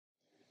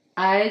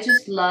I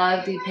just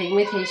love the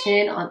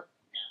pigmentation on, oh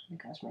my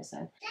gosh, my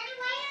son.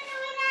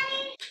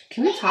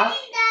 Can we talk?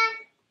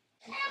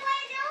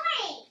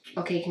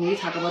 Okay, can we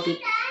talk about the,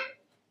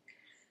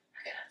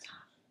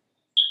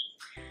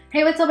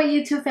 hey, what's up my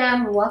YouTube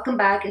fam? Welcome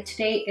back.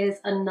 Today is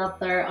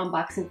another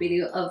unboxing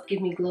video of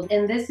Give Me Glow,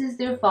 and this is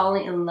their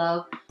Falling in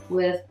Love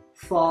with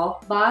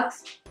Fall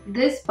box.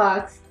 This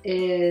box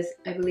is,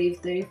 I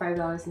believe,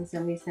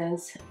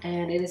 $35.70,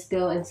 and it is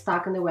still in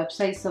stock on the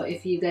website. So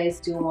if you guys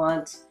do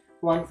want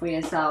one for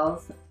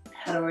yourself,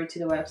 head over to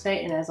the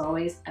website, and as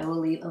always, I will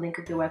leave a link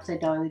of the website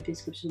down in the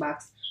description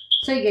box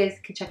so you guys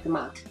can check them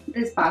out.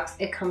 This box,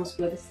 it comes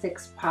with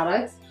 6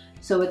 products.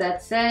 So with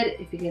that said,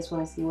 if you guys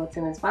want to see what's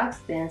in this box,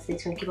 then stay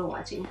tuned and keep on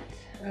watching.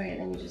 Alright,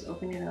 let me just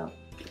open it up.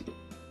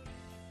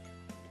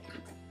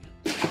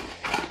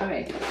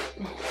 Alright.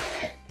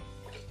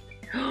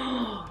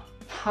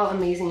 How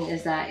amazing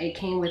is that? It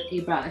came with a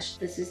brush.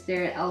 This is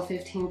their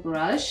L15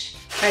 brush.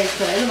 Alright,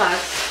 so in the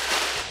box,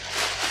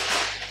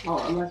 oh,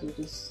 I might as well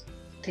just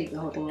take the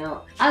whole thing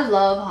out. I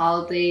love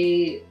how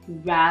they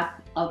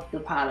wrap up the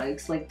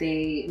products, like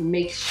they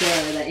make sure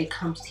that it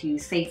comes to you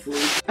safely.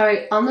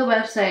 Alright, on the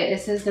website it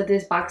says that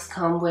this box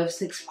comes with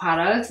 6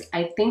 products.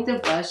 I think the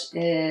brush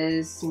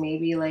is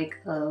maybe like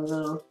a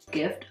little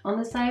gift on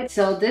the side.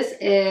 So this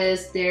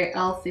is their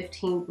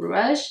L15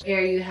 brush.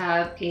 Here you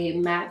have a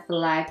matte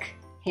black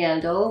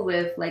handle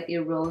with like a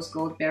rose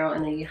gold barrel,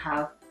 and then you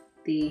have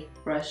the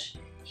brush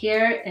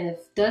here, and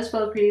it does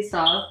feel pretty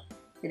soft.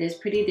 It is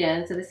pretty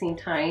dense at the same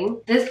time.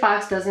 This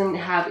box doesn't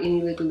have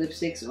any liquid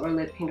lipsticks or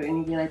lip paint or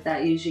anything like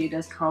that. Usually it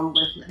does come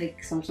with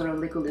like some sort of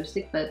liquid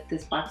lipstick, but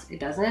this box it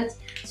doesn't.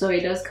 So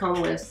it does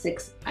come with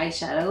 6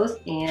 eyeshadows,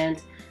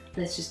 and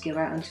let's just get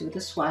right onto the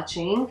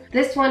swatching.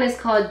 This one is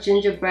called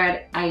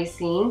Gingerbread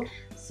Icing.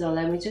 So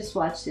let me just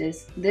swatch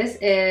this. This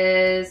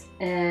is,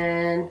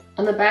 and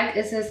on the back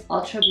it says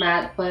ultra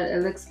matte, but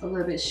it looks a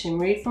little bit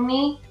shimmery for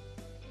me.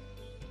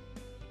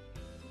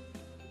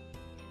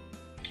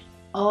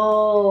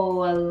 Oh,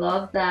 I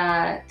love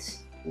that.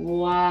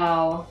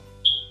 Wow.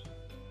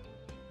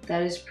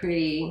 That is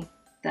pretty.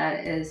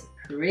 That is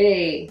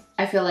pretty.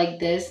 I feel like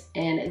this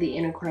and the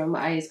inner corner of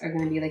my eyes are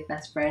going to be like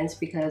best friends,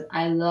 because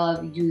I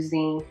love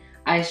using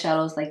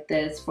eyeshadows like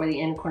this for the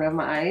inner corner of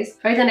my eyes.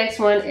 Alright, the next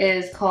one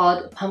is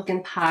called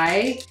Pumpkin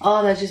Pie.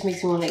 Oh, that just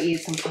makes me want to eat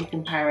some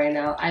pumpkin pie right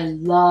now. I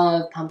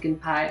love pumpkin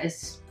pie,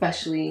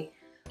 especially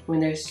when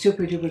they're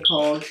super duper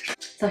cold.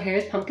 So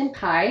here's pumpkin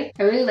pie.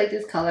 I really like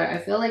this color. I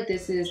feel like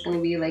this is going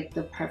to be like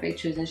the perfect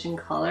transition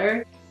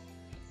color.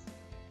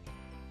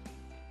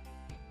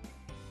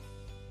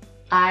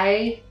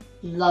 I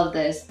love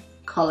this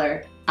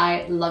color.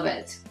 I love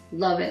it.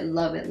 Love it,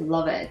 love it,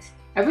 love it.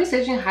 I've been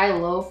searching high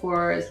and low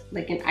for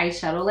like an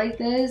eyeshadow like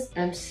this.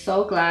 I'm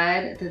so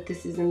glad that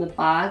this is in the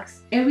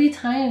box. Every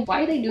time,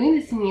 why are they doing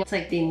this to me? It's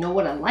like they know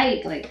what I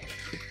like,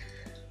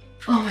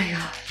 oh my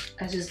god.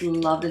 I just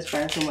love this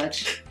brand so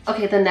much.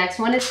 Okay, the next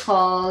one is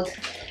called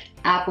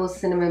Apple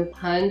Cinnamon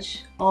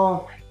Punch.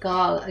 Oh my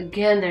god,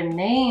 again, their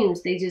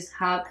names. They just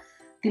have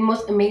the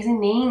most amazing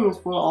names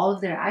for all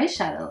of their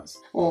eyeshadows.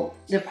 Well,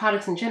 their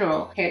products in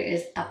general. Here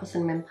is Apple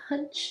Cinnamon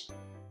Punch.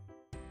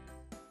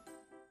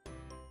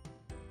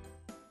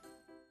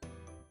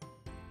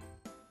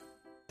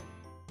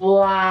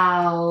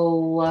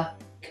 Wow.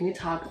 Can we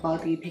talk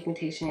about the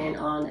pigmentation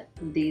on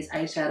these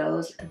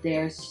eyeshadows?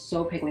 They're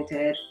so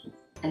pigmented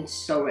and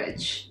so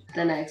rich.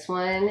 The next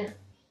one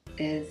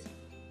is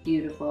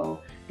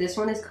beautiful. This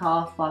one is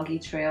called Foggy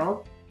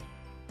Trail.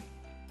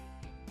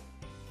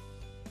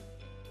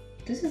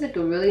 This is like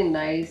a really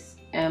nice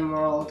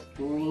emerald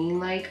green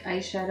like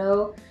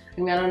eyeshadow.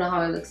 I mean, I don't know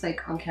how it looks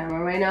like on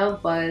camera right now,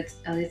 but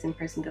at least in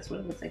person that's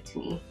what it looks like to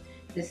me.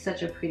 It's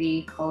such a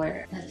pretty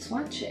color. Let's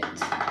swatch it.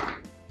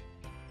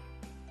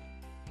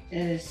 It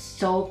is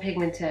so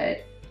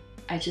pigmented.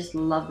 I just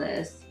love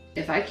this.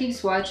 If I keep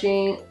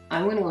swatching,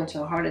 I'm gonna go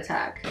into a heart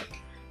attack.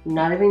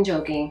 Not even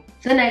joking.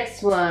 The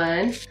next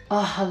one,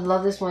 oh, I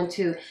love this one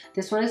too.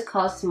 This one is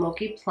called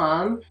Smoky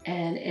Plum,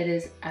 and it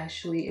is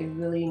actually a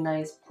really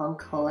nice plum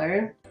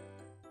color.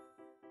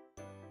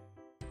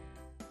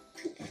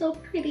 It's so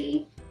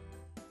pretty.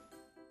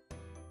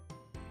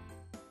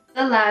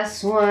 The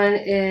last one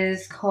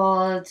is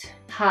called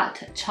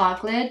Hot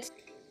Chocolate.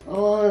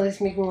 Oh, this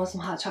makes me want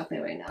some hot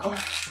chocolate right now.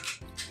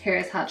 Here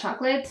is hot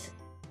chocolate.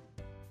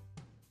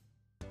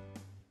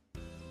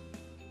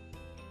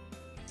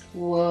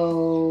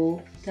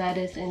 Whoa, that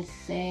is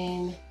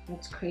insane.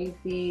 That's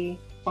crazy.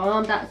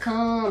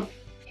 Bomb.com.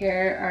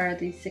 Here are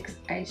the 6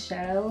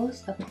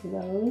 eyeshadows up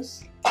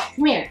close.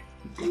 Come here.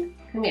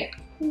 Come here.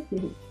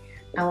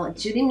 I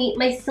want you to meet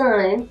my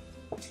son.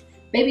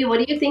 Baby,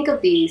 what do you think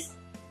of these?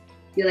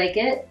 You like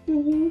it?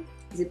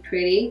 Is it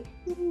pretty?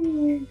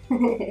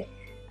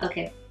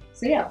 Okay,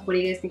 so yeah, what do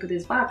you guys think of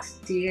this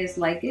box? Do you guys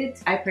like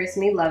it? I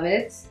personally love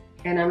it.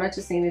 And I'm not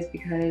just saying this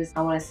because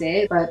I want to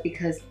say it, but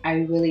because I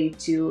really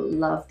do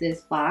love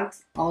this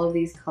box. All of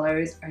these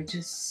colors are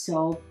just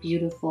so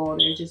beautiful.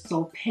 They're just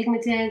so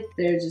pigmented.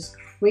 They're just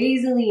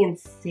crazily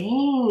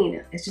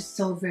insane. It's just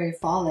so very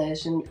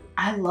fallish, and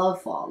I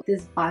love fall.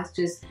 This box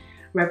just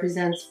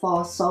represents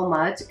fall so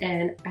much,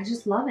 and I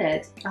just love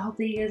it. I hope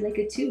that you guys like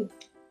it too.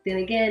 Then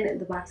again,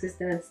 the box is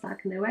still in stock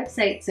on their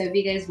website, so if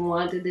you guys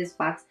wanted this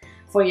box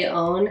for your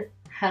own,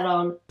 head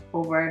on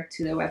over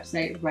to their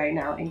website right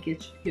now and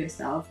get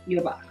yourself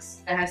your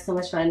box. I had so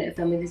much fun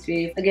filming this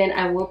video. Again,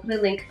 I will put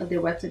a link of their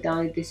website down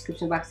in the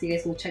description box so you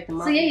guys can check them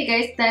out. So yeah, you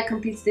guys, that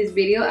completes this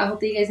video. I hope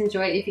that you guys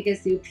enjoy it. If you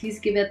guys do, please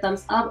give it a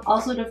thumbs up.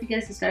 Also, don't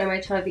forget to subscribe to my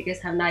channel if you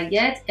guys have not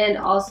yet, and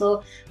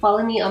also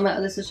follow me on my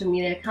other social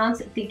media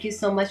accounts. Thank you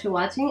so much for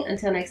watching.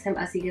 Until next time,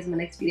 I'll see you guys in my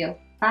next video.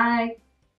 Bye!